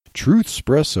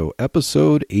Truthspresso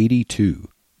episode 82,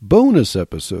 bonus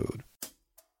episode.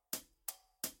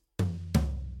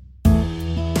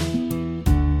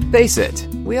 Face it,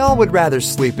 we all would rather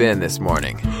sleep in this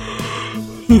morning.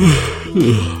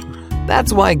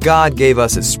 That's why God gave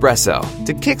us espresso,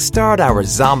 to kickstart our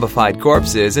zombified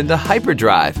corpses into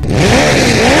hyperdrive.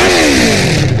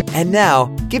 And now,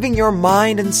 giving your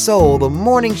mind and soul the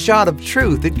morning shot of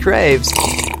truth it craves.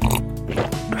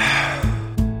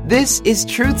 This is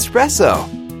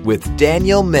Truthspresso with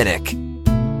Daniel Minnick.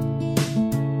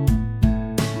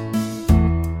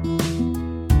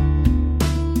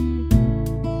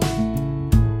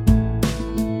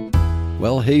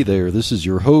 Well, hey there, this is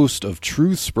your host of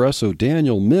Truthspresso,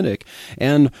 Daniel Minnick,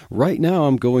 and right now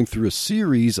I'm going through a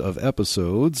series of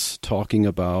episodes talking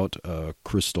about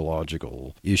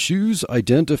Christological issues,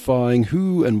 identifying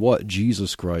who and what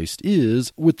Jesus Christ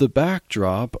is, with the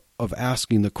backdrop of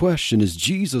asking the question, is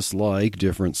Jesus like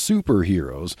different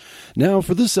superheroes? Now,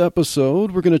 for this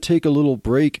episode, we're going to take a little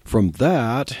break from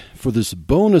that for this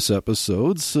bonus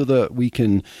episode so that we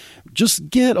can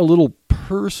just get a little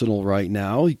personal right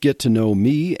now, get to know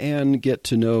me and get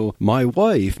to know my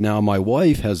wife. Now, my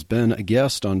wife has been a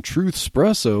guest on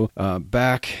Truthspresso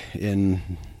back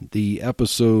in the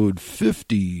episode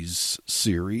 50s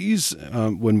series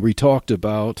when we talked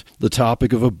about the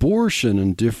topic of abortion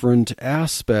and different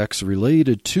aspects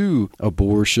related to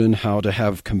abortion, how to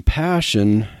have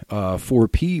compassion for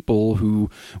people who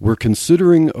were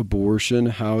considering abortion,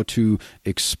 how to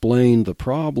explain the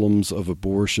problems of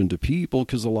abortion to people,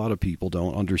 because a lot of people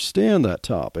don't understand that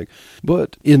topic.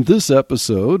 But in this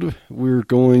episode, we're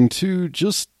going to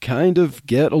just kind of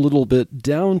get a little bit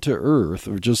down to earth.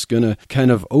 We're just going to kind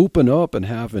of open up and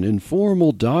have an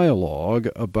informal dialogue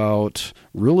about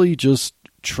really just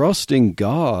trusting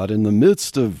God in the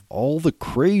midst of all the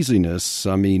craziness.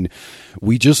 I mean,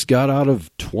 we just got out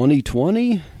of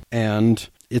 2020, and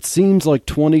it seems like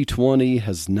 2020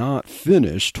 has not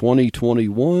finished.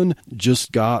 2021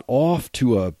 just got off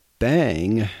to a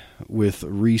bang with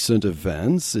recent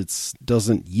events. It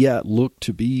doesn't yet look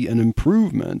to be an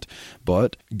improvement,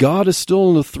 but God is still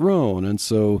on the throne. And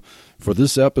so for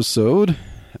this episode,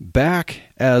 back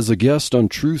as a guest on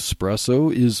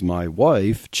Truthspresso is my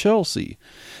wife, Chelsea.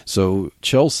 So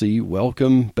Chelsea,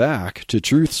 welcome back to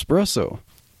Truthspresso.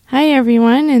 Hi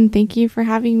everyone, and thank you for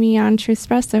having me on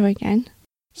Truthspresso again.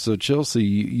 So Chelsea,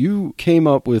 you came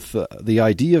up with the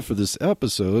idea for this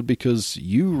episode because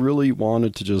you really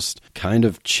wanted to just kind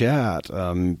of chat,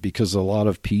 because a lot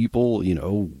of people,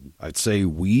 I'd say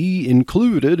we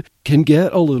included, can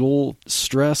get a little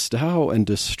stressed out and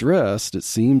distressed. It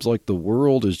seems like the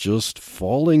world is just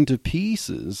falling to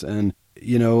pieces. And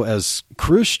as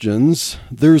Christians,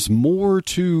 there's more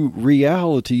to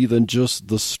reality than just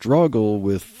the struggle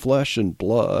with flesh and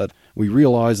blood. We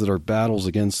realize that our battles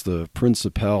against the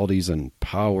principalities and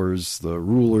powers, the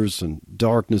rulers and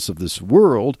darkness of this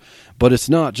world, but it's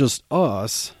not just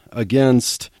us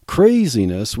against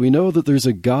craziness. We know that there's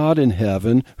a God in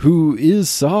heaven who is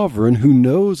sovereign, who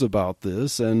knows about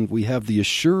this, and we have the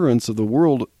assurance of the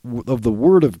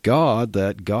Word of God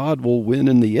that God will win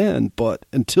in the end. But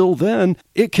until then,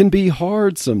 it can be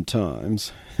hard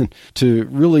sometimes to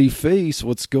really face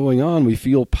what's going on. We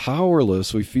feel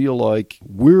powerless. We feel like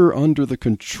we're under the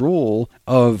control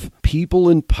of people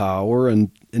in power,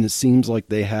 and it seems like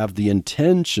they have the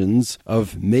intentions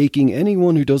of making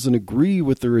anyone who doesn't agree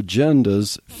with their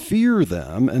agendas fear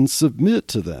them and submit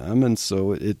to them. And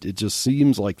so it just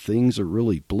seems like things are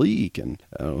really bleak. And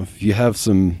if you have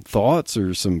some thoughts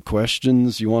or some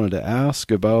questions you wanted to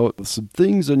ask about some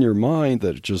things in your mind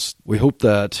that we hope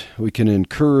that we can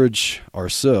encourage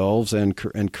ourselves and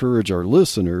encourage our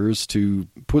listeners to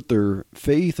put their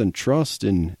faith and trust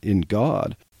in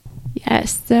God.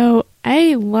 Yes, so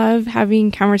I love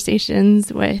having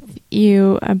conversations with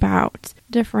you about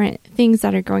different things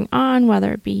that are going on,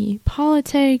 whether it be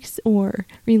politics or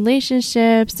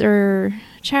relationships or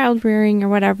child rearing or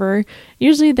whatever.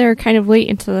 Usually they're kind of late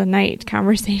into the night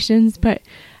conversations, but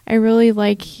I really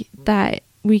like that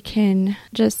we can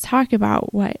just talk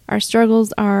about what our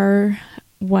struggles are,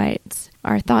 what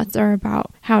our thoughts are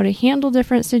about how to handle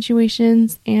different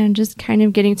situations, and just kind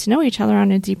of getting to know each other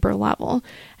on a deeper level.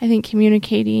 I think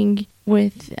communicating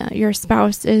with your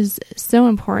spouse is so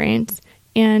important,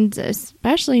 and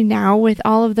especially now with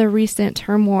all of the recent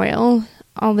turmoil,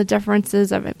 all the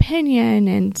differences of opinion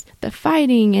and the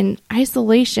fighting and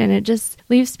isolation, it just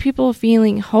leaves people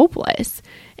feeling hopeless,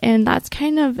 and that's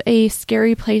kind of a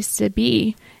scary place to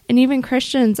be. And even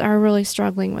Christians are really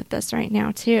struggling with this right now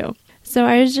too. So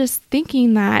I was just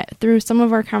thinking that through some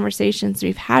of our conversations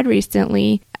we've had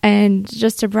recently, And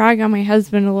just to brag on my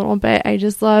husband a little bit, I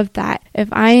just love that if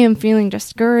I am feeling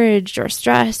discouraged or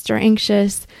stressed or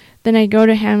anxious, then I go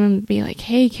to him and be like,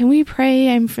 hey, can we pray?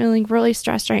 I'm feeling really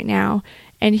stressed right now.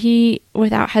 And he,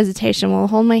 without hesitation, will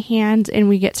hold my hand and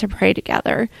we get to pray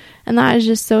together. And that is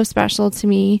just so special to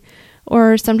me.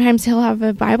 Or sometimes he'll have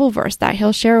a Bible verse that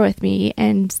he'll share with me,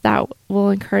 and that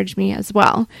will encourage me as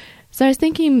well. So I was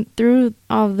thinking through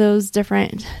all of those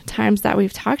different times that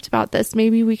we've talked about this,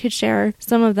 maybe we could share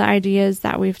some of the ideas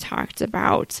that we've talked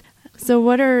about. So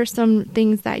what are some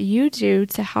things that you do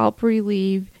to help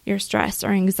relieve your stress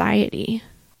or anxiety?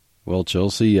 Well,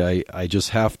 Chelsea, I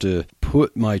just have to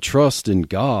put my trust in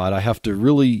God. I have to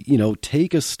really,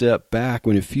 take a step back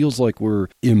when it feels like we're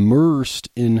immersed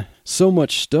in so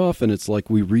much stuff, and it's like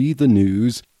we read the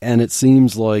news and it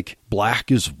seems like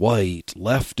black is white,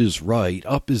 left is right,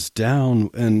 up is down,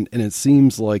 and it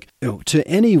seems like to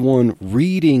anyone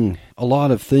reading a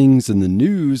lot of things in the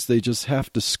news, they just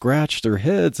have to scratch their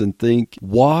heads and think,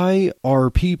 why are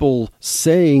people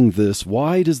saying this?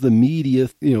 Why does the media,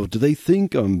 do they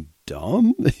think I'm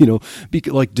dumb?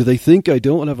 Do they think I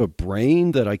don't have a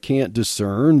brain, that I can't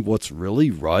discern what's really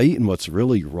right and what's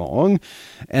really wrong?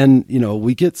 And,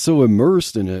 we get so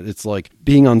immersed in it. It's like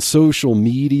being on social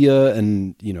media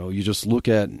and, you just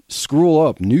scroll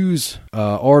up news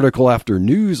article after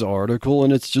news article,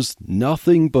 and it's just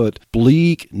nothing but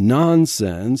bleak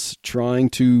nonsense trying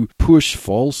to push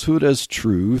falsehood as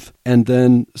truth. And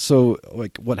then,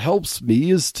 what helps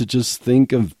me is to just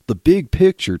think of the big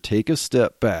picture, take a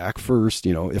step back first.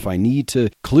 If I need to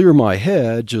clear my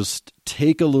head, just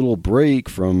take a little break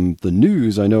from the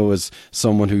news. I know as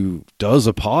someone who does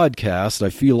a podcast, I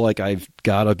feel like I've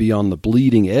got to be on the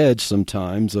bleeding edge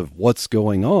sometimes of what's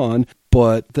going on.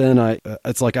 But then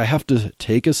it's like I have to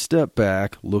take a step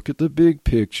back, look at the big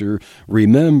picture,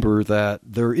 remember that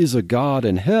there is a God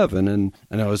in heaven. And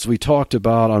as we talked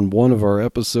about on one of our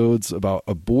episodes about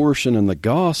abortion and the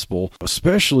gospel,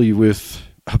 especially with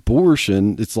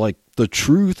abortion, it's like the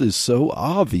truth is so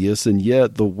obvious, and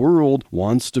yet the world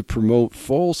wants to promote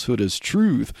falsehood as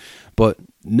truth. But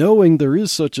knowing there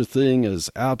is such a thing as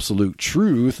absolute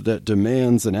truth that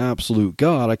demands an absolute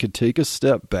God, I could take a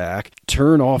step back,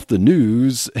 turn off the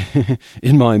news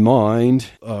in my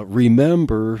mind,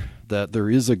 remember that there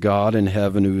is a God in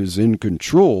heaven who is in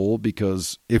control,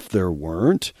 because if there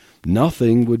weren't,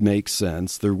 nothing would make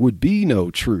sense. There would be no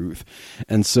truth.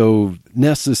 And so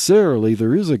necessarily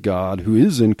there is a God who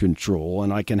is in control,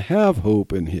 and I can have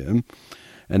hope in him.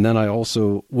 And then I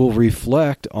also will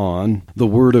reflect on the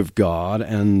Word of God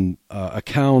and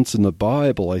accounts in the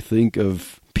Bible. I think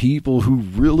of people who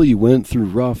really went through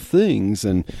rough things,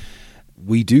 and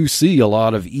we do see a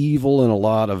lot of evil and a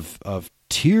lot of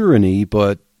tyranny,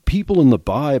 but people in the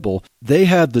Bible, they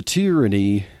had the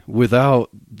tyranny without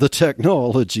the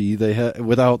technology, they had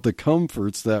without the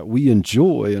comforts that we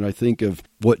enjoy. And I think of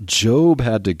what Job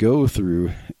had to go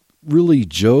through. Really,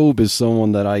 Job is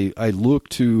someone that I look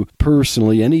to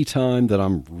personally. Anytime that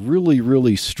I'm really,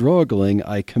 really struggling,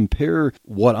 I compare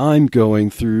what I'm going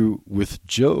through with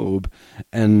Job.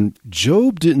 And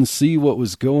Job didn't see what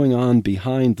was going on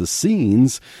behind the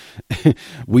scenes.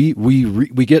 We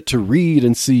get to read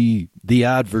and see the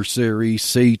adversary,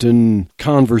 Satan,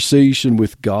 conversation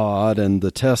with God, and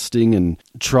the testing and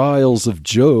trials of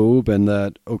Job, and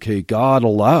that, God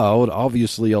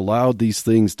obviously allowed these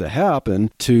things to happen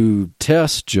to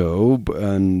test Job,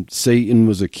 and Satan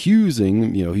was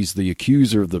accusing, he's the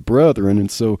accuser of the brethren, and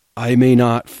so I may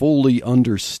not fully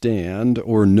understand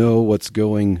or know what's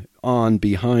going on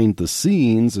behind the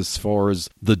scenes as far as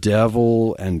the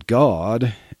devil and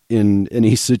God in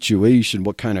any situation,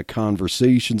 what kind of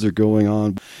conversations are going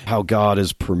on, how God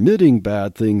is permitting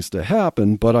bad things to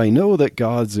happen, but I know that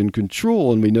God's in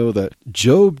control, and we know that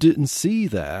Job didn't see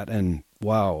that, and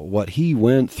wow, what he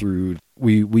went through.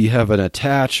 We have an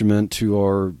attachment to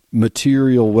our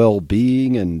material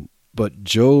well-being, but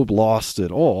Job lost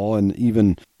it all, and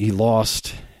even he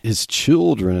lost his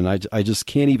children, and I just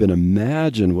can't even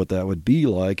imagine what that would be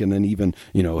like. And then even,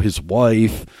 his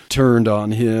wife turned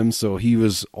on him, so he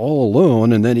was all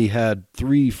alone, and then he had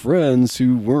 3 friends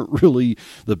who weren't really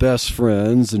the best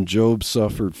friends, and Job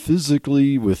suffered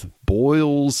physically with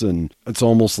boils, and it's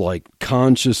almost like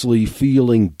consciously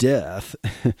feeling death.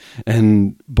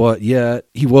 But yet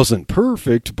he wasn't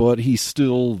perfect, but he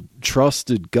still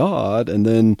trusted God. And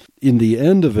then in the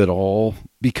end of it all,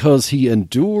 because he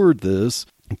endured this,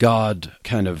 God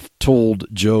kind of told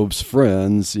Job's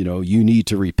friends, you need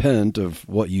to repent of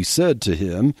what you said to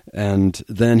him. And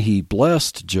then he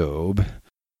blessed Job.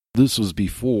 this was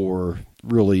before,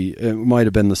 really, it might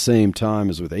have been the same time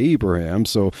as with Abraham.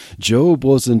 So Job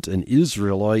wasn't an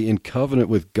Israelite in covenant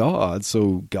with God,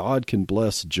 so God can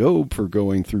bless Job for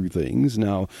going through things.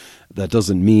 Now, that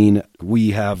doesn't mean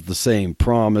we have the same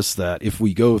promise that if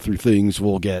we go through things,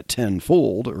 we'll get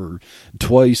tenfold or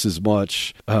twice as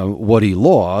much what he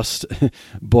lost.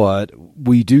 But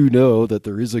we do know that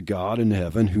there is a God in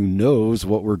heaven who knows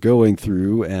what we're going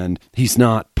through, and he's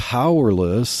not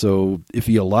powerless. So if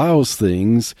he allows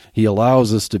things, he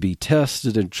allows us to be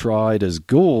tested and tried as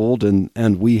gold,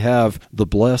 and we have the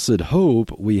blessed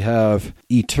hope. We have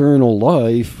eternal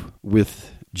life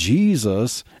with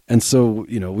Jesus. And so,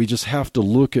 we just have to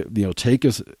look at, take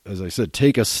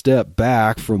a step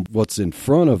back from what's in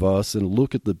front of us and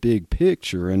look at the big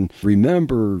picture and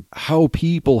remember how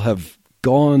people have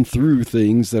gone through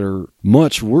things that are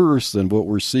much worse than what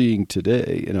we're seeing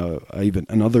today. Even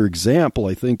another example,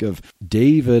 I think of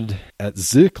David at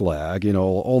Ziklag,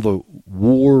 all the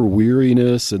war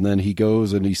weariness, and then he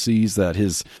goes and he sees that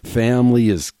his family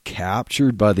is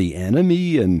captured by the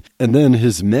enemy, and then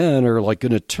his men are like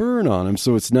going to turn on him.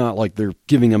 So it's not like they're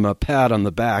giving him a pat on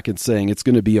the back and saying it's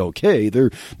going to be okay.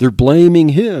 They're blaming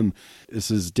him. It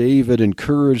says David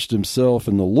encouraged himself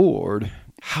in the Lord.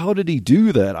 How did he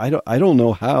do that? I don't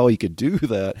know how he could do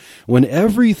that when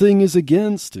everything is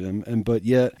against him, but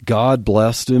yet God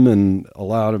blessed him and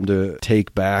allowed him to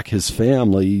take back his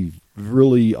family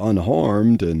really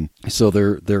unharmed. And so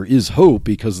there is hope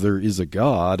because there is a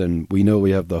God, and we know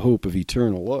we have the hope of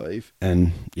eternal life.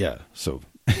 And so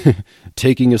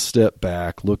taking a step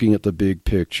back, looking at the big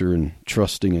picture and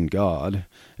trusting in God,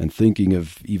 and thinking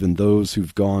of even those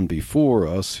who've gone before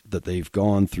us, that they've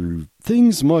gone through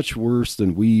things much worse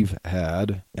than we've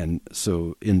had. And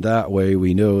so in that way,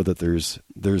 we know that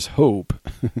there's hope.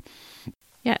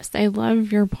 Yes, I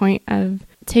love your point of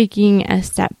taking a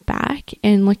step back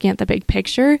and looking at the big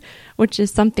picture, which is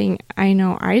something I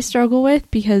know I struggle with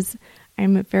because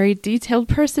I'm a very detailed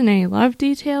person and I love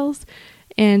details.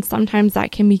 And sometimes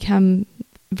that can become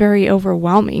very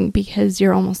overwhelming because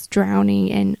you're almost drowning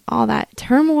in all that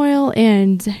turmoil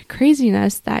and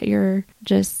craziness that you're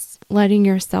just letting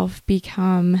yourself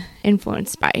become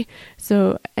influenced by.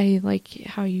 So I like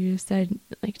how you said,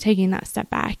 like, taking that step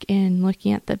back and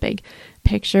looking at the big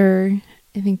picture.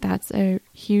 I think that's a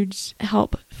huge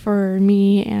help for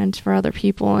me and for other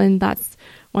people. And that's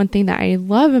one thing that I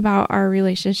love about our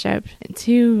relationship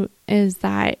too, is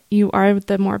that you are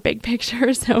the more big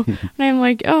picture. So when I'm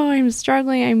like, oh, I'm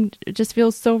struggling, I just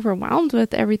feel so overwhelmed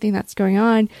with everything that's going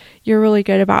on, you're really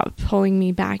good about pulling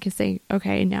me back and saying,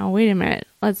 okay, now wait a minute,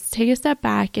 let's take a step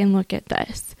back and look at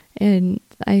this. And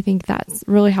I think that's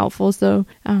really helpful. So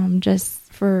just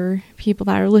for people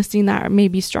that are listening that are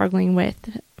maybe struggling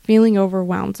with feeling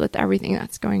overwhelmed with everything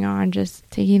that's going on, just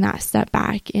taking that step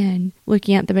back and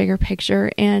looking at the bigger picture.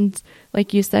 And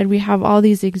like you said, we have all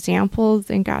these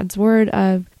examples in God's word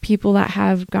of people that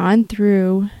have gone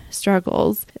through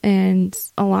struggles, and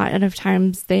a lot of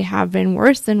times they have been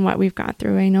worse than what we've gone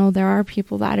through. I know there are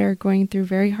people that are going through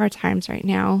very hard times right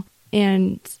now,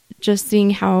 and just seeing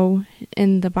how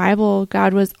in the Bible,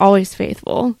 God was always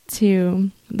faithful to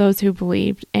those who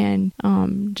believed, and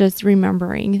just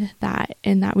remembering that,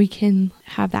 and that we can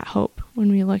have that hope when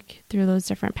we look through those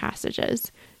different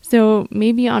passages. So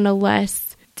maybe on a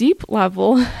less deep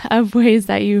level of ways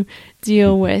that you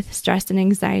deal with stress and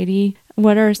anxiety,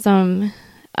 what are some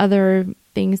other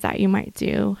things that you might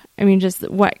do? I mean, just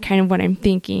what I'm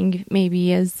thinking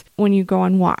maybe is when you go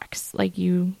on walks, like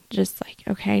you just like,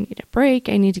 okay, I need a break.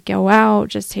 I need to go out,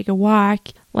 just take a walk,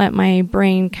 let my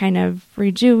brain kind of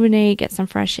rejuvenate, get some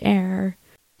fresh air.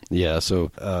 Yeah,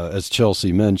 so as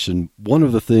Chelsea mentioned, one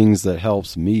of the things that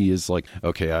helps me is like,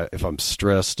 okay, if I'm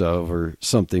stressed over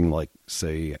something like,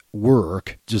 say,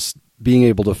 work, just being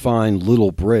able to find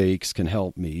little breaks can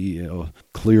help me,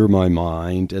 clear my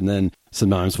mind. And then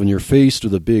sometimes when you're faced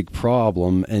with a big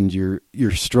problem and you're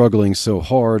struggling so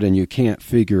hard and you can't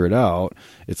figure it out,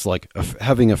 it's like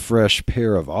having a fresh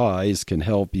pair of eyes can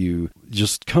help you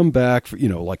just come back for,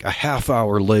 like a half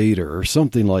hour later or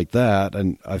something like that.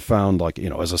 And I found, like,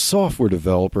 as a software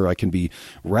developer, I can be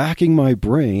racking my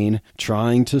brain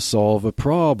trying to solve a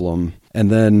problem.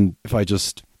 And then if I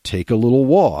just take a little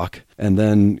walk and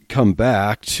then come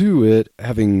back to it,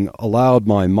 having allowed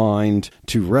my mind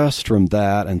to rest from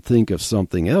that and think of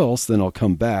something else, then I'll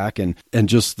come back and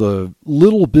just the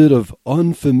little bit of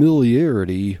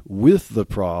unfamiliarity with the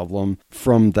problem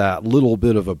from that little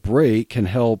bit of a break can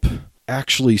help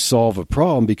actually solve a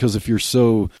problem, because if you're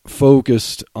so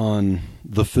focused on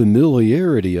the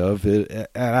familiarity of it, it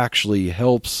actually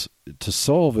helps to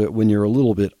solve it when you're a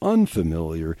little bit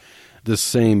unfamiliar. this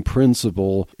same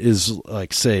principle is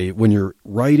like, say, when you're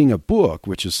writing a book,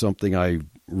 which is something I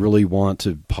really want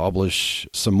to publish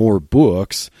some more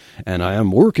books, and I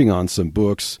am working on some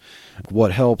books.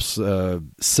 What helps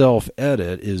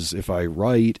self-edit is if I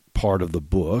write part of the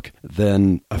book,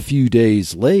 then a few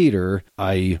days later,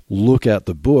 I look at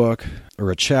the book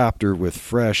or a chapter with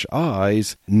fresh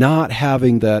eyes. Not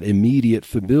having that immediate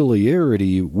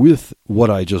familiarity with what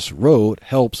I just wrote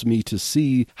helps me to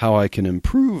see how I can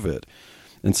improve it.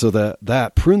 And so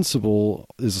that principle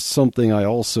is something I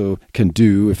also can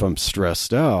do if I'm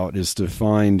stressed out, is to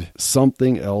find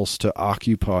something else to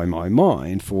occupy my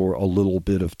mind for a little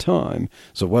bit of time.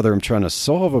 So whether I'm trying to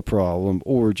solve a problem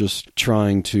or just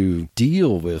trying to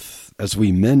deal with, as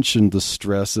we mentioned, the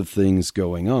stress of things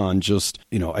going on, just,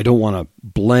 I don't want to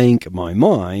blank my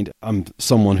mind. I'm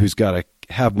someone who's got to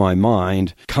have my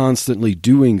mind constantly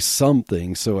doing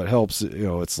something, so it helps.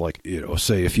 It's like,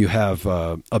 say if you have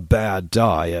a bad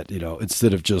diet,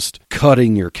 instead of just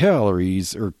cutting your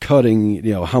calories or cutting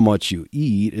how much you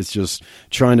eat, it's just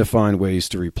trying to find ways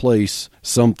to replace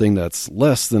something that's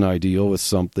less than ideal with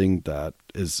something that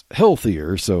is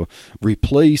healthier. So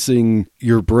replacing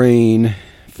your brain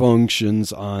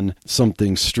functions on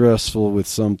something stressful with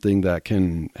something that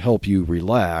can help you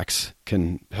relax,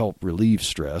 can help relieve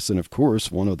stress. And of course,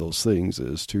 one of those things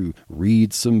is to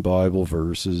read some Bible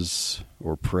verses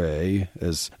or pray,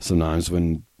 as sometimes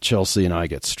when Chelsea and I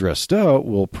get stressed out,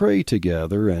 we'll pray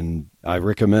together. And I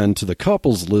recommend to the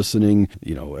couples listening,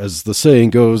 as the saying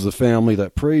goes, the family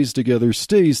that prays together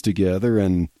stays together.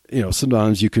 And,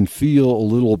 sometimes you can feel a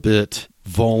little bit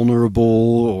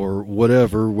vulnerable or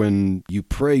whatever when you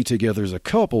pray together as a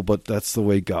couple, but that's the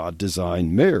way God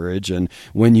designed marriage. And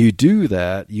when you do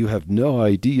that, you have no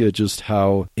idea just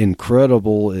how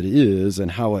incredible it is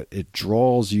and how it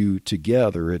draws you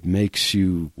together. It makes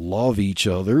you love each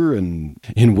other, and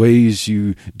in ways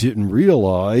you didn't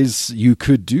realize you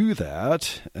could do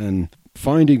that. And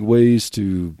finding ways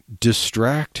to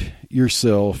distract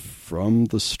yourself from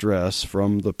the stress,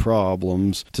 from the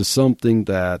problems, to something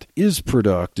that is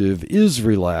productive, is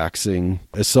relaxing,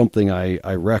 is something I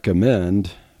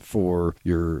recommend for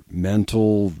your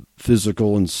mental,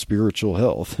 physical, and spiritual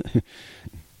health.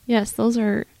 Yes, those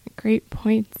are great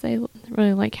points. I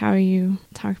really like how you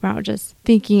talk about just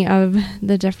thinking of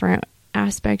the different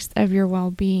aspects of your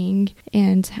well-being,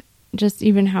 and just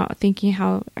even how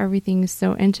everything's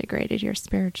so integrated, your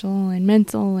spiritual and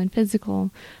mental and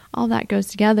physical, all that goes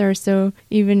together. So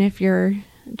even if you're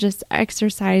just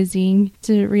exercising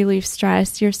to relieve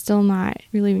stress, you're still not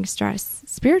relieving stress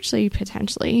spiritually,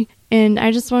 potentially. And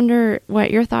I just wonder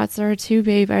what your thoughts are too,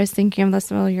 babe. I was thinking of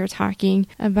this while you were talking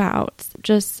about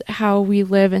just how we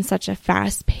live in such a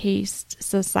fast-paced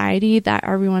society that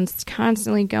everyone's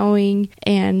constantly going,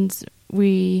 and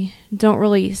we don't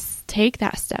really take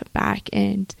that step back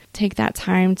and take that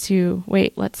time to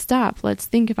wait, let's stop, let's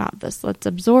think about this, let's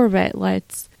absorb it,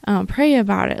 let's pray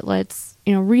about it, let's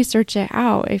research it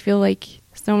out. I feel like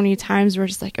so many times we're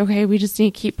just like, okay, we just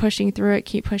need to keep pushing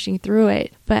through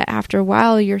it. But after a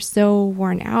while, you're so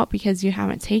worn out because you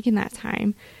haven't taken that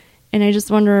time. And I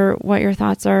just wonder what your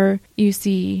thoughts are. You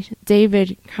see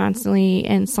David constantly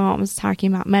in Psalms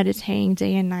talking about meditating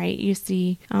day and night. You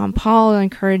see Paul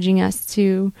encouraging us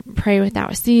to pray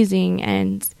without ceasing,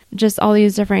 and just all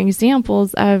these different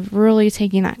examples of really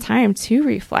taking that time to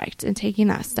reflect and taking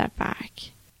that step back.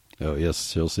 Oh,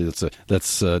 yes, Chelsea,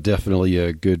 that's definitely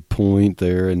a good point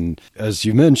there. And as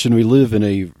you mentioned, we live in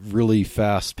a really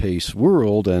fast-paced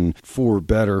world, and for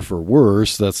better, for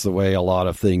worse, that's the way a lot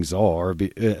of things are,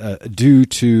 due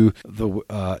to the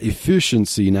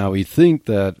efficiency. Now, we think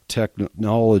that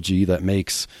technology that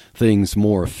makes things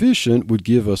more efficient would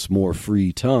give us more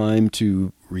free time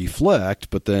to reflect,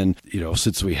 but then,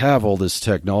 since we have all this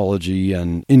technology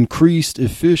and increased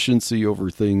efficiency over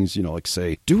things, like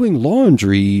say doing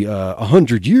laundry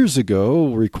 100 years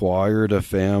ago required a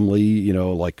family,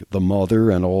 like the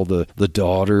mother and all the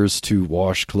daughters to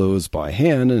wash clothes by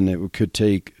hand, and it could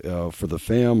take for the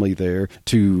family there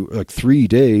to 3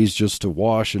 days just to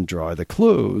wash and dry the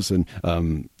clothes. And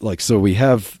so we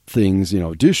have things,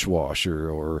 dishwasher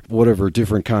or whatever,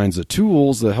 different kinds of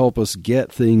tools that help us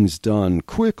get things done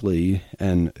quickly,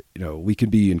 and we can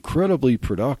be incredibly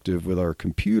productive with our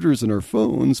computers and our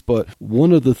phones. But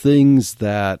one of the things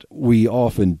that we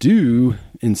often do,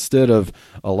 instead of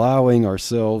allowing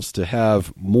ourselves to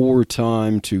have more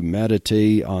time to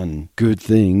meditate on good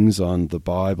things, on the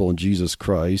Bible and Jesus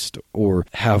Christ, or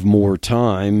have more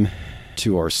time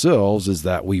to ourselves, is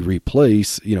that we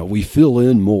replace, we fill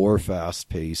in more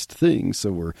fast-paced things.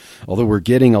 So although we're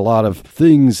getting a lot of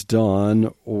things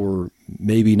done, or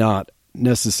maybe not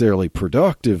necessarily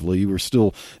productively. We're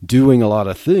still doing a lot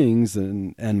of things,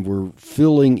 and we're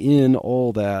filling in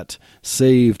all that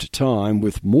saved time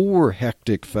with more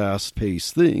hectic,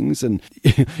 fast-paced things. And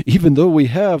even though we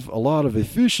have a lot of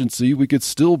efficiency, we could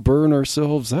still burn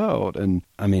ourselves out. And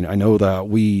I mean, I know that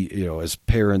we, as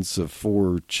parents of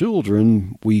 4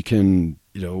 children, we can,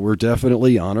 we're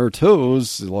definitely on our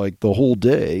toes like the whole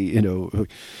day,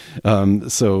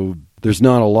 so there's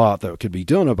not a lot that could be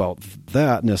done about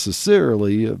that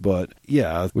necessarily, but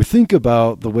yeah, we think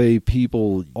about the way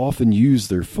people often use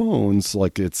their phones,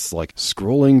 like it's like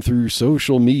scrolling through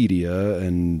social media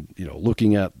and,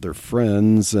 looking at their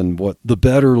friends and what the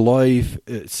better life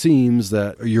it seems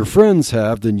that your friends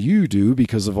have than you do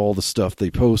because of all the stuff they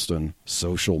post on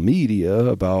social media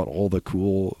about all the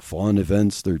cool, fun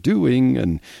events they're doing,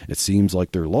 and it seems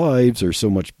like their lives are so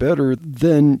much better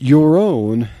than your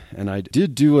own. And I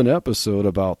did do an episode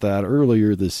about that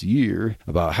earlier this year,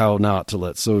 about how not to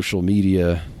let social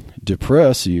media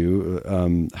depress you,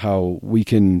 how we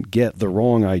can get the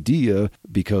wrong idea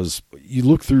because you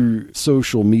look through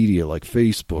social media like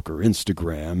Facebook or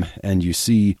Instagram and you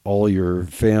see all your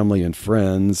family and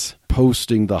friends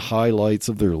posting the highlights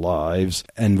of their lives,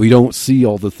 and we don't see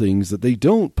all the things that they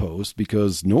don't post,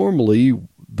 because normally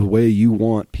the way you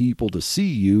want people to see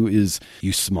you is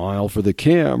you smile for the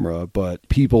camera, but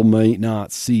people might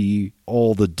not see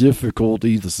all the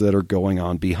difficulties that are going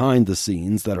on behind the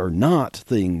scenes that are not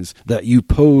things that you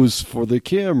pose for the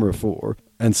camera for.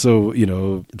 And so,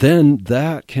 then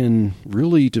that can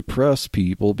really depress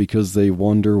people because they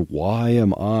wonder, why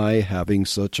am I having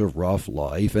such a rough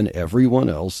life and everyone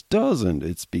else doesn't?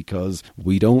 It's because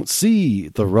we don't see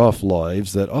the rough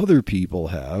lives that other people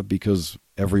have, because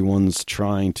everyone's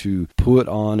trying to put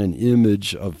on an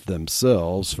image of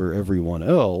themselves for everyone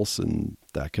else, and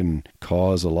that can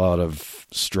cause a lot of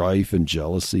strife and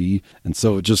jealousy. And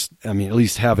so at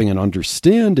least having an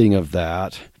understanding of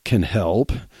that can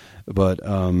help. But,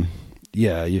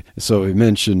 so we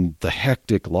mentioned the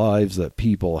hectic lives that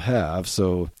people have.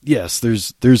 So yes,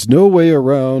 there's no way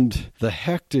around the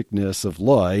hecticness of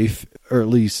life, or at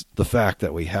least the fact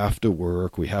that we have to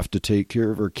work, we have to take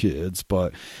care of our kids,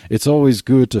 but it's always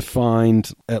good to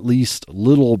find at least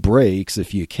little breaks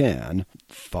if you can.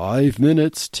 5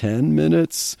 minutes, 10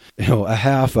 minutes, a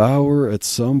half hour at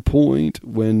some point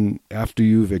after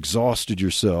you've exhausted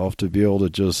yourself, to be able to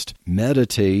just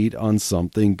meditate on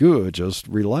something good, just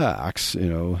relax,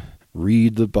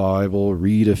 read the Bible,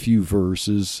 read a few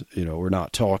verses. We're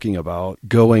not talking about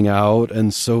going out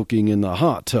and soaking in the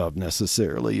hot tub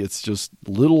necessarily. It's just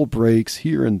little breaks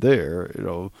here and there,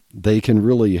 they can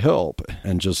really help.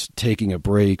 And just taking a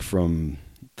break from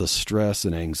the stress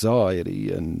and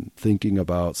anxiety and thinking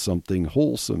about something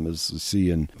wholesome, as we see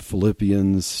in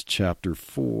Philippians chapter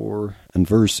 4 and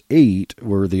verse 8,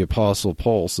 where the Apostle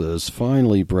Paul says,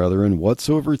 "Finally, brethren,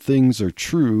 whatsoever things are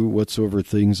true, whatsoever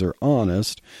things are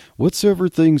honest, whatsoever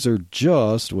things are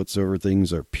just, whatsoever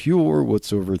things are pure,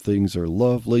 whatsoever things are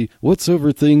lovely,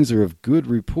 whatsoever things are of good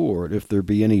report, if there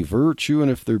be any virtue and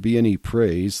if there be any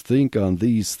praise, think on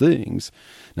these things."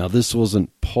 Now, this wasn't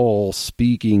Paul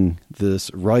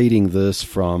writing this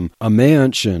from a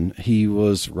mansion. He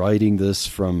was writing this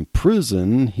from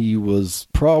prison. He was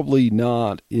probably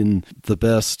not in the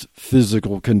best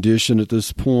physical condition at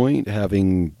this point,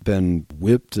 having been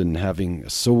whipped and having a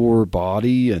sore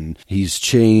body, and he's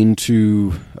chained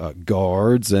to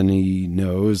guards, and he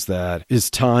knows that his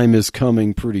time is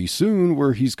coming pretty soon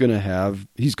where he's going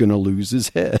to lose his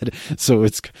head. So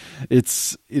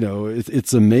it's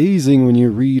amazing when you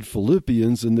read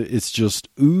Philippians, and it's just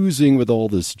oozing with all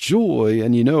this joy.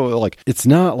 And it's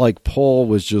not like Paul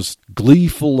was just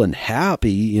gleeful and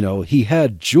happy. He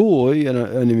had joy,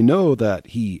 and we know that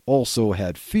he also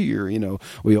had fear.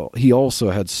 He also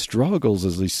had struggles,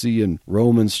 as we see in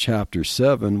Romans chapter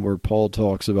 7, where Paul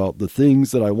talks about the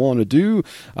things that I want to do,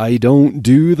 I don't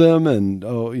do them, and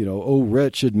oh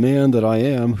wretched man that I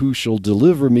am, who shall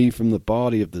deliver me from the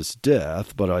body of this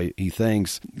death? But he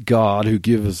thanks God who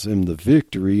gives him the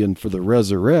victory and for the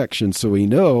resurrection. So we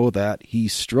know that he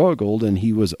struggled and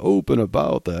he was open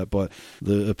about that. But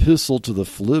the epistle to the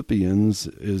Philippians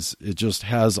it just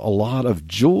has a lot of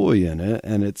joy in it,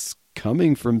 and it's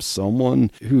coming from someone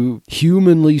who,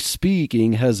 humanly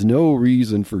speaking, has no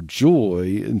reason for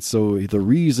joy. And so the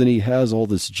reason he has all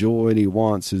this joy and he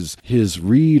wants his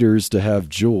readers to have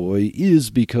joy is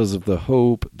because of the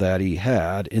hope that he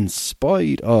had in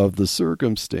spite of the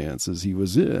circumstances he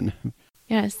was in.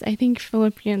 Yes, I think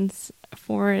Philippians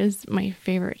 4 is my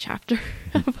favorite chapter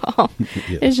of all.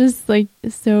 Yes. It's just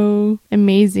so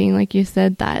amazing, like you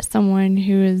said, that someone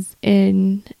who is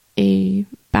in a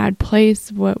bad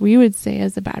place, what we would say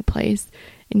is a bad place.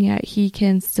 And yet he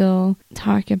can still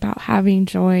talk about having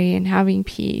joy and having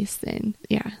peace. And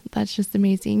yeah, that's just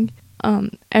amazing. I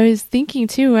was thinking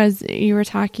too, as you were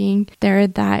talking there,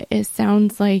 that it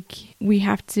sounds like we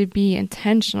have to be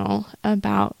intentional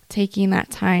about taking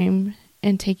that time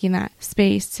and taking that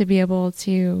space to be able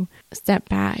to step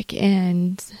back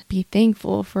and be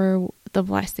thankful for the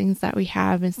blessings that we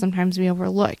have. And sometimes we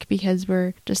overlook because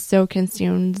we're just so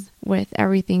consumed with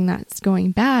everything that's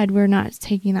going bad. We're not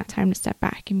taking that time to step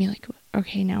back and be like,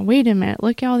 okay, now wait a minute,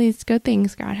 look at all these good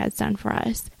things God has done for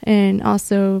us. And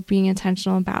also being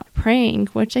intentional about praying,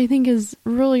 which I think is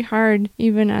really hard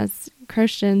even as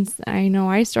Christians. I know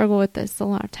I struggle with this a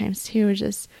lot of times too,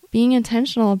 just being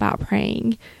intentional about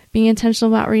praying, being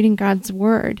intentional about reading God's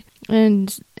word.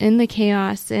 And in the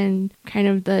chaos and kind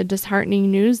of the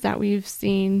disheartening news that we've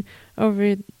seen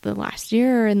over the last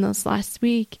year and this last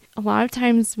week, a lot of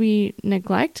times we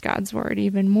neglect God's word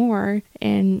even more.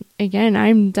 And again,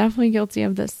 I'm definitely guilty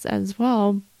of this as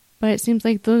well. But it seems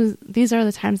like these are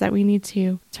the times that we need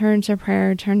to turn to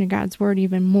prayer, turn to God's word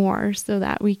even more so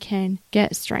that we can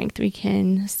get strength. We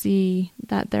can see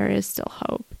that there is still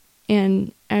hope.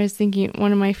 And I was thinking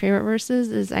one of my favorite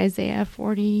verses is Isaiah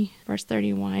 40, verse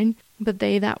 31. But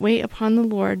they that wait upon the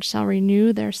Lord shall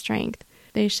renew their strength.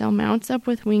 They shall mount up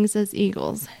with wings as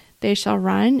eagles. They shall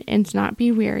run and not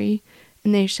be weary,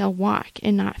 and they shall walk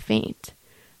and not faint.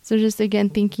 So just again,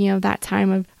 thinking of that time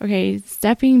of, okay,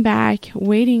 stepping back,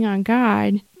 waiting on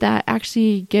God, that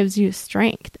actually gives you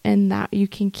strength and that you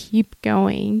can keep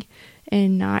going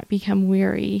and not become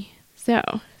weary. So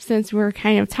since we're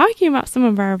kind of talking about some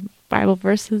of our Bible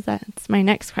verses, that's my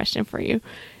next question for you.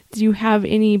 Do you have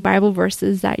any Bible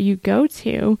verses that you go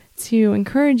to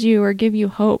encourage you or give you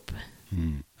hope?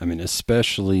 I mean,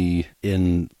 especially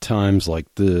in times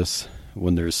like this,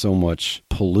 when there's so much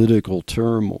political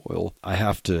turmoil, I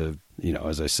have to,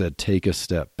 as I said, take a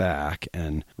step back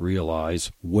and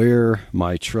realize where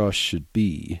my trust should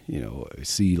be. I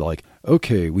see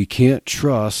okay, we can't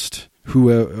trust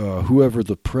whoever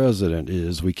the president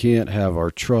is. We can't have our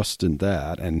trust in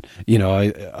that. And,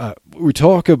 we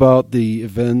talk about the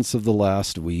events of the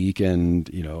last week and,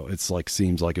 it's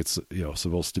seems like it's,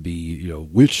 supposed to be,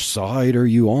 which side are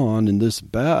you on in this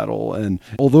battle? And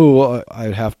although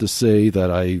I'd have to say that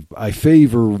I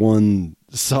favor one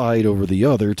side over the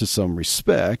other to some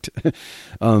respect,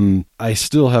 I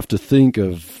still have to think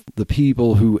of the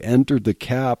people who entered the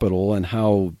Capitol and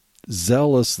how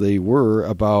zealous they were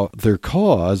about their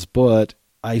cause, but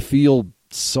I feel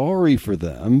sorry for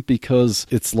them because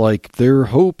it's like their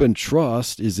hope and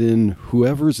trust is in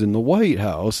whoever's in the White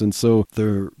House. And so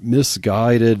their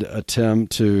misguided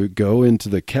attempt to go into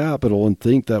the Capitol and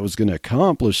think that was going to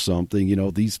accomplish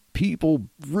something, these people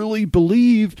really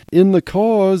believed in the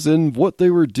cause and what they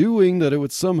were doing, that it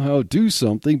would somehow do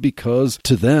something, because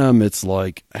to them it's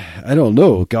like, I don't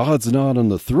know, God's not on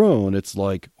the throne. It's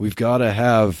like, we've got to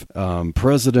have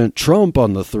President Trump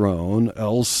on the throne,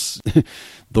 else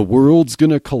the world's going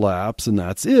to collapse and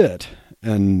that's it.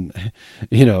 And,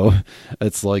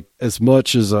 it's like, as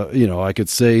much as, I could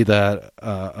say that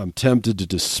I'm tempted to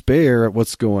despair at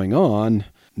what's going on,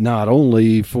 not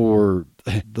only for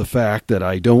the fact that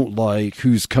I don't like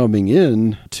who's coming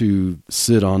in to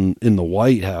sit in the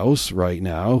White House right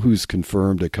now, who's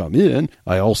confirmed to come in.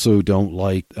 I also don't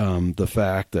like the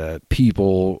fact that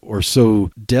people are so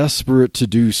desperate to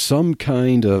do some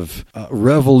kind of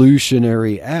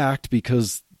revolutionary act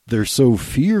because they're so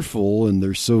fearful and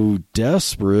they're so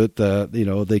desperate that,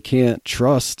 they can't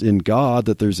trust in God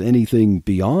that there's anything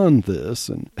beyond this.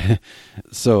 And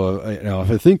so,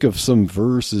 if I think of some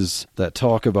verses that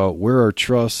talk about where our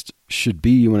trust should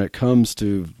be when it comes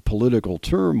to political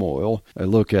turmoil, I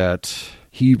look at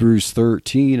Hebrews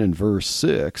 13 and verse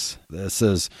 6 that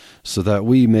says, so that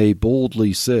we may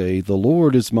boldly say, the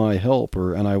Lord is my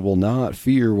helper, and I will not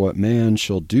fear what man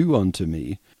shall do unto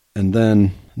me. And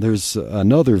then there's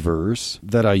another verse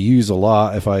that I use a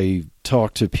lot if I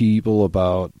talk to people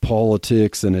about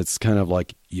politics, and it's kind of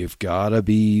like, you've got to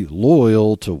be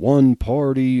loyal to one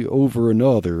party over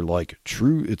another. Like,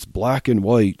 true, it's black and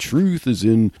white. Truth is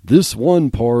in this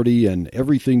one party, and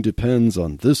everything depends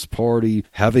on this party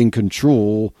having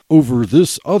control over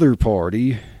this other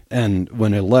party. And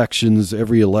when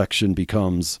every election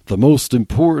becomes the most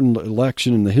important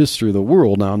election in the history of the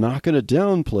world. Now, I'm not going to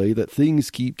downplay that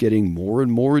things keep getting more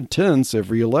and more intense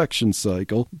every election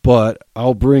cycle, but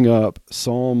I'll bring up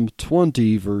Psalm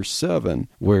 20, verse 7,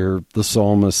 where the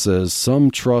psalmist says,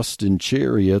 some trust in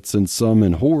chariots and some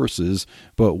in horses,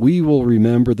 but we will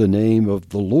remember the name of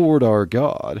the Lord our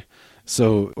God.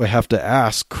 So I have to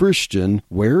ask, Christian,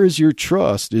 where is your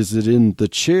trust? Is it in the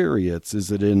chariots?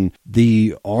 Is it in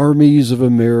the armies of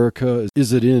America?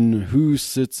 Is it in who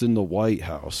sits in the White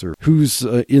House, or who's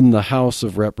in the House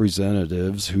of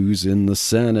Representatives, who's in the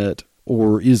Senate?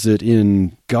 Or is it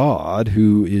in God,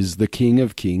 who is the King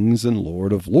of Kings and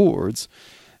Lord of Lords?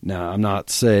 Now, I'm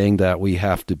not saying that we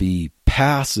have to be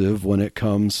passive when it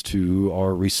comes to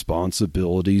our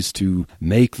responsibilities to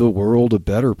make the world a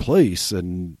better place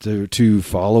and to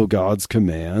follow God's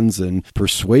commands and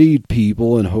persuade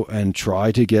people and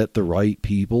try to get the right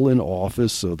people in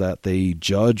office so that they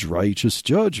judge righteous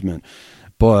judgment.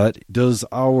 But does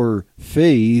our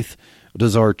faith,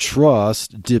 does our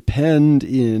trust depend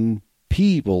in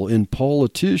people, in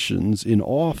politicians, in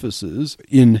offices,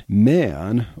 in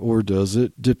man, or does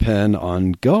it depend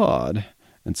on God?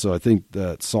 And so I think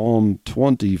that Psalm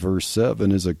 20, verse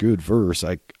 7 is a good verse.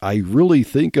 I really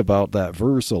think about that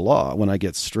verse a lot when I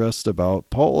get stressed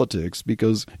about politics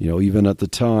because, even at the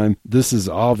time, this is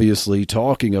obviously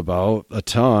talking about a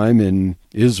time in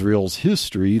Israel's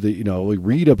history that, we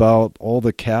read about all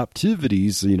the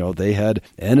captivities. They had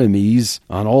enemies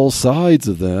on all sides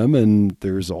of them, and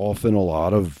there's often a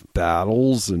lot of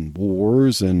battles and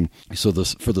wars. And so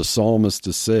for the psalmist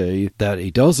to say that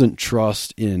he doesn't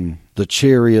trust in the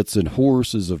chariots and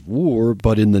horses of war,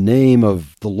 but in the name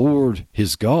of the Lord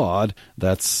his God,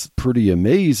 that's pretty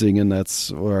amazing. And that's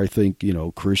where I think,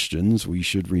 Christians, we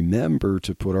should remember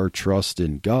to put our trust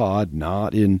in God,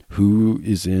 not in who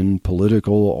is in political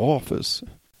office.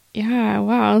 Yeah,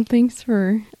 wow. Thanks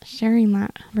for sharing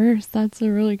that verse. That's a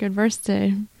really good verse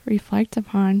to reflect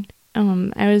upon.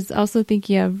 I was also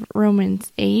thinking of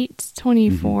Romans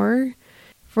 8:24,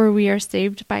 for we are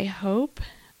saved by hope,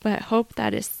 but hope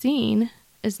that is seen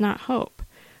is not hope.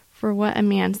 For what a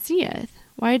man seeth,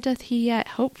 why doth he yet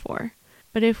hope for?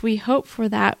 But if we hope for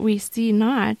that we see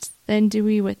not, then do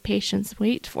we with patience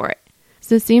wait for it.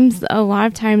 So it seems a lot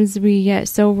of times we get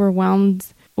so overwhelmed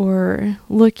or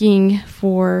looking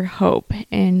for hope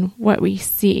in what we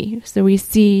see. So we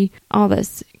see all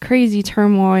this crazy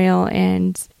turmoil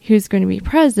and who's going to be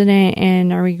president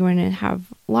and are we going to have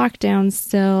lockdowns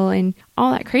still and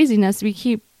all that craziness. We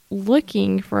keep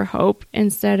looking for hope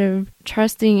instead of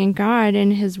trusting in God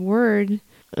and his word.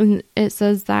 And it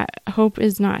says that hope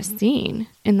is not seen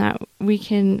and that we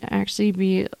can actually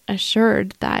be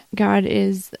assured that God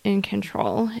is in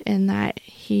control and that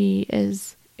he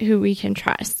is who we can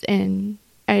trust. And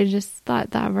I just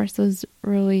thought that verse was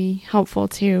really helpful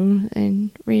too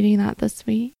in reading that this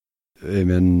week.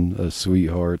 Amen,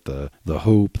 sweetheart. The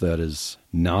hope that is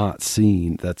not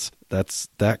seen,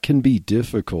 that can be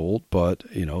difficult, but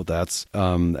that's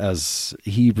as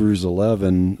Hebrews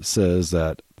 11 says,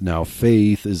 that now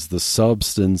faith is the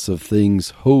substance of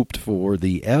things hoped for,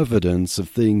 the evidence of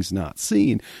things not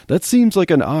seen. That seems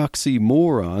like an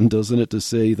oxymoron, doesn't it, to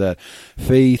say that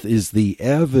faith is the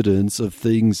evidence of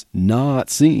things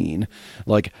not seen?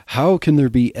 Like, how can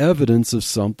there be evidence of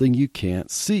something you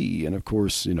can't see? And of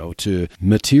course, to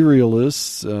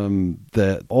materialists,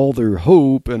 that all their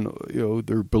hope and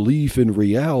their belief in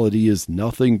reality is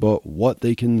nothing but what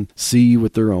they can see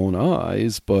with their own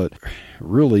eyes. But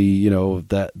really,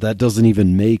 that doesn't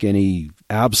even make any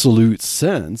absolute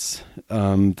sense.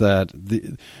 That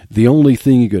the only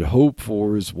thing you could hope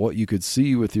for is what you could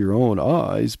see with your own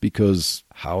eyes, because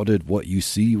how did what you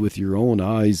see with your own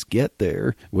eyes get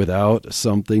there without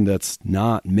something that's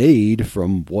not made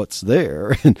from what's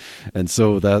there? And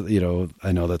so that,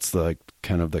 I know that's the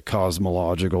kind of the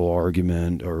cosmological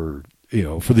argument, or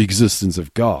for the existence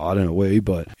of God in a way,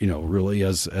 but really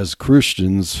as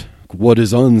Christians, what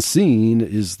is unseen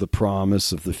is the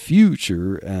promise of the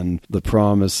future and the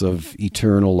promise of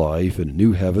eternal life and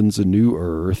new heavens and new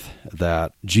earth,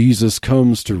 that Jesus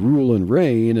comes to rule and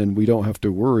reign, and we don't have to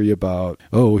worry about,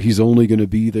 he's only going to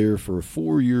be there for a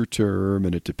 4-year term,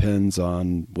 and it depends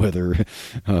on whether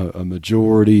a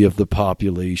majority of the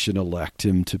population elect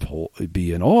him to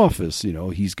be in office.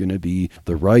 He's going to be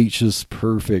the righteous,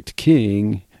 perfect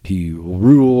king. He will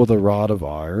rule with a rod of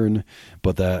iron,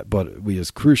 but we as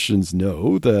Christians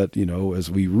know that, as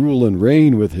we rule and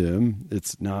reign with him,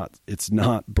 it's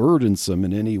not burdensome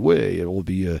in any way. It will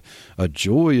be a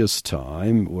joyous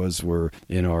time as we're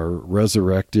in our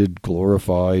resurrected,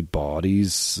 glorified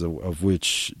bodies, of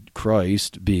which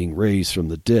Christ, being raised from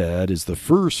the dead, is the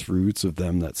first fruits of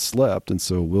them that slept. And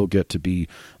so we'll get to be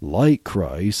like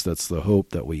Christ. That's the hope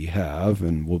that we have,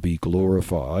 and we'll be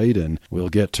glorified, and we'll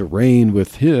get to reign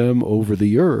with him over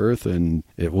the earth, and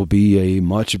it will be a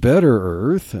much better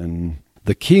earth. And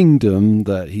the kingdom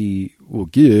that he will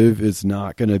give is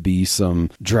not going to be some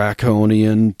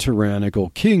draconian tyrannical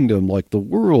kingdom like the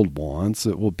world wants.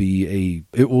 It will be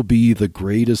the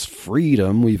greatest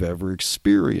freedom we've ever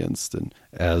experienced. And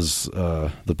as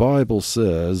the Bible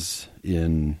says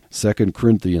in 2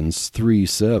 Corinthians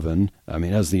 3:7, I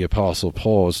mean, as the Apostle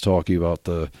Paul is talking about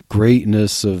the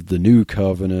greatness of the new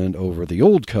covenant over the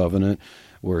old covenant,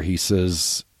 where he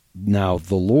says, now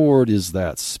the Lord is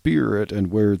that Spirit,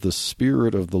 and where the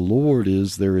Spirit of the Lord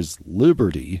is, there is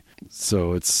liberty.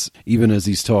 So it's, even as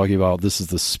he's talking about, this is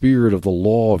the Spirit of the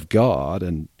law of God,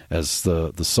 and as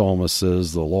the psalmist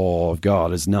says, the law of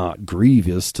God is not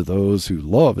grievous to those who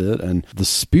love it. And the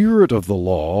spirit of the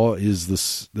law is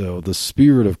the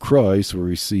Spirit of Christ, where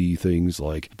we see things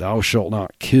like, thou shalt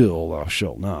not kill, thou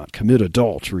shalt not commit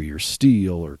adultery or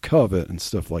steal or covet and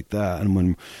stuff like that. And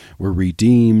when we're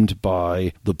redeemed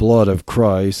by the blood of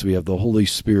Christ, we have the Holy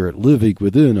Spirit living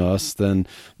within us, then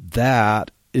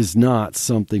that is not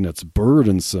something that's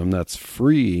burdensome, that's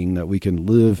freeing, that we can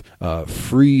live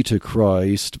free to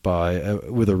Christ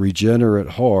with a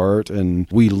regenerate heart. And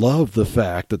we love the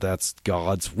fact that that's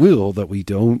God's will, that we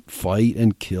don't fight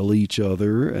and kill each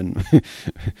other. And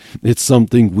it's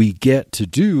something we get to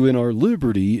do in our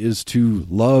liberty, is to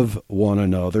love one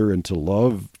another and to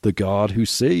love the God who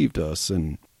saved us.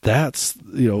 And that's,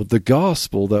 the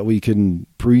gospel that we can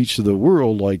preach to the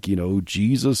world, like,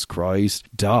 Jesus Christ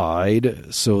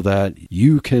died so that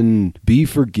you can be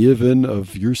forgiven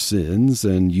of your sins,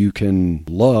 and you can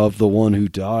love the one who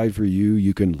died for you.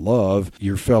 You can love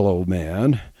your fellow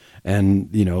man, and,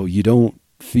 you don't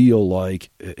feel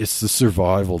like it's the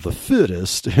survival of the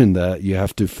fittest, and that you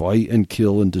have to fight and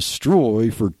kill and destroy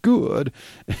for good.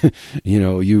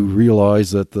 You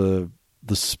realize that the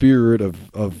spirit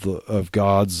of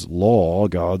God's law,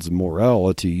 God's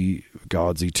morality,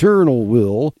 God's eternal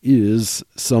will is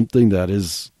something that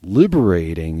is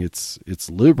liberating. It's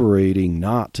liberating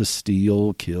not to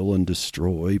steal, kill, and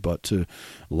destroy, but to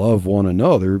love one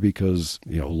another, because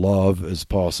love, as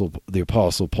the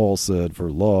Apostle Paul said, for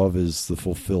love is the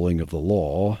fulfilling of the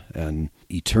law, and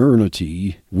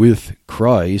eternity with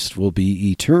Christ will be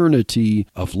eternity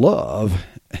of love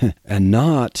and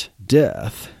not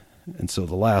death. And so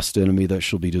the last enemy that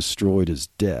shall be destroyed is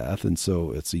death. And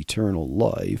so it's eternal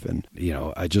life. And,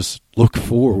 I just look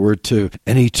forward to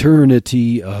an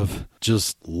eternity of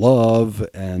just love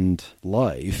and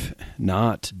life,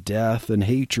 not death and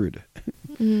hatred.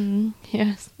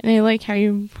 Yes. And I like how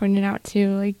you pointed out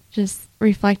too, like just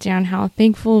reflecting on how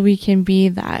thankful we can be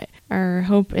that our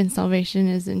hope and salvation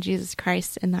is in Jesus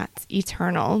Christ, and that's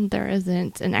eternal. There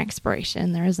isn't an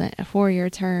expiration. There isn't a 4-year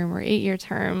term or 8-year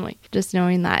term. Like, just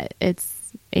knowing that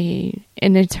it's an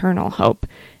eternal hope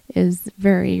is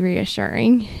very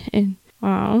reassuring. And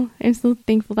wow, I'm so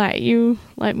thankful that you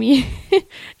let me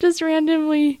just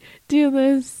randomly do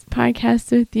this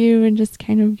podcast with you and just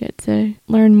kind of get to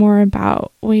learn more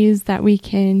about ways that we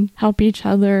can help each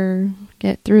other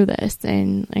get through this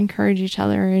and encourage each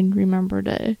other, and remember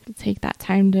to take that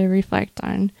time to reflect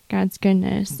on God's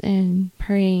goodness and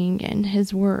praying and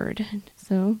His Word.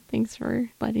 So thanks for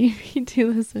letting me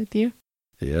do this with you.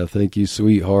 Yeah, thank you,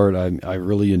 sweetheart. I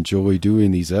really enjoy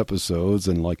doing these episodes,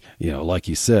 and like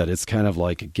you said, it's kind of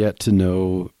like get to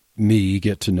know me,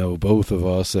 get to know both of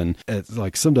us. And it's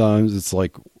like, sometimes it's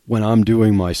like when I'm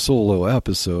doing my solo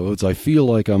episodes, I feel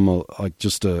like I'm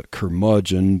just a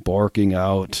curmudgeon barking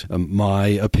out my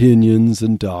opinions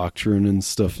and doctrine and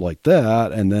stuff like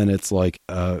that. And then it's like,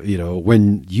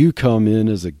 when you come in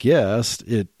as a guest,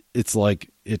 it's like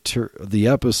the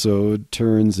episode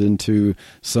turns into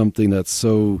something that's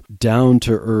so down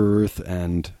to earth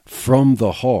and from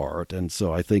the heart. And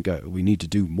so I think we need to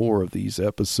do more of these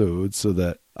episodes, so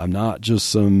that I'm not just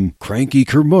some cranky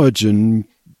curmudgeon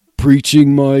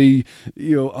preaching my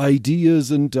ideas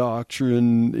and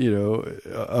doctrine,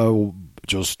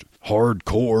 just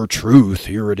hardcore truth.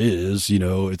 Here it is.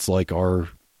 It's like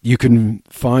you can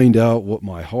find out what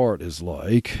my heart is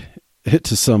like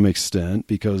to some extent,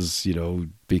 because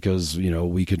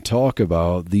we can talk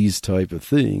about these type of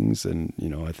things. And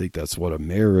I think that's what a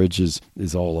marriage is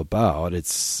all about.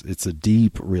 It's a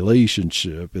deep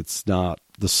relationship. It's not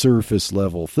the surface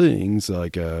level things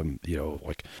like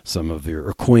like some of your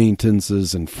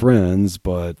acquaintances and friends,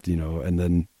 but and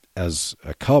then as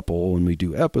a couple, when we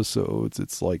do episodes,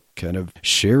 it's like kind of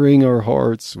sharing our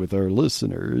hearts with our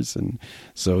listeners. And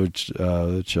so,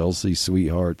 Chelsea,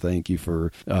 sweetheart, thank you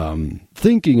for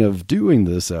thinking of doing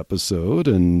this episode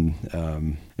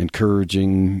and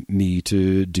encouraging me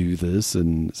to do this.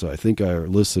 And so I think our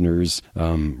listeners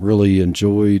really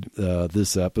enjoyed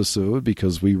this episode,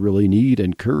 because we really need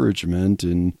encouragement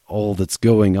in all that's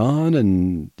going on,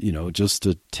 and, just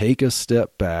to take a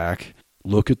step back,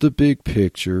 look at the big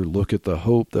picture, look at the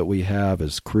hope that we have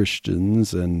as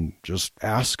Christians, and just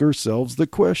ask ourselves the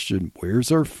question,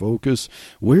 where's our focus?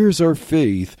 Where's our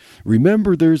faith?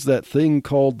 Remember, there's that thing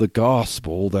called the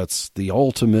gospel. That's the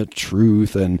ultimate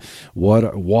truth, and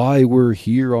why we're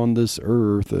here on this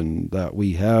earth, and that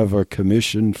we have a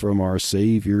commission from our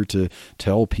Savior to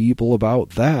tell people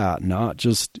about that, not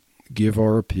just give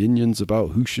our opinions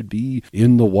about who should be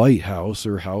in the White House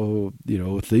or how,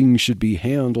 things should be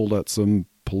handled at some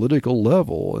political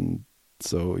level. And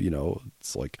so,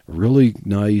 it's like really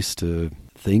nice to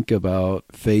think about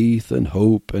faith and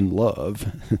hope and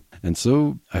love. And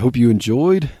so I hope you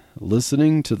enjoyed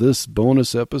listening to this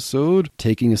bonus episode,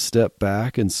 taking a step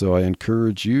back. And so I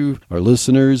encourage you, our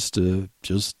listeners, to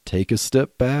just take a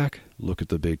step back, look at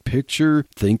the big picture,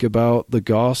 think about the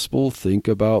gospel, think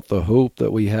about the hope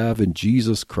that we have in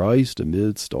Jesus Christ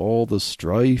amidst all the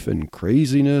strife and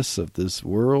craziness of this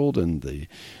world and the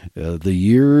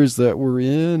years that we're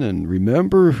in, and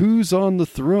remember who's on the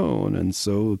throne. And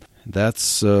so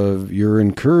that's your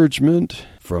encouragement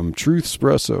from Truth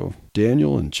Espresso,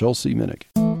 Daniel and Chelsea Minnick.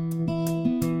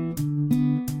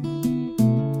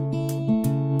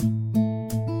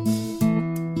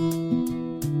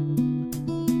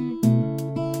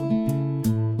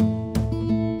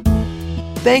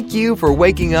 Thank you for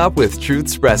waking up with Truth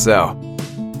Espresso.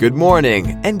 Good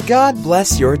morning, and God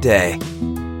bless your day.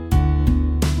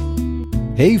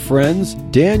 Hey friends,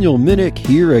 Daniel Minnick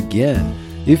here again.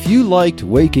 If you liked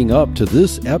waking up to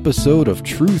this episode of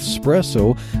Truth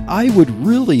Espresso, I would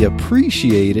really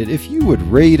appreciate it if you would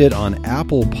rate it on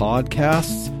Apple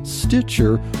Podcasts,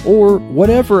 Stitcher, or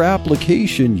whatever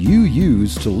application you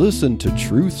use to listen to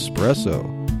Truth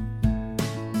Espresso.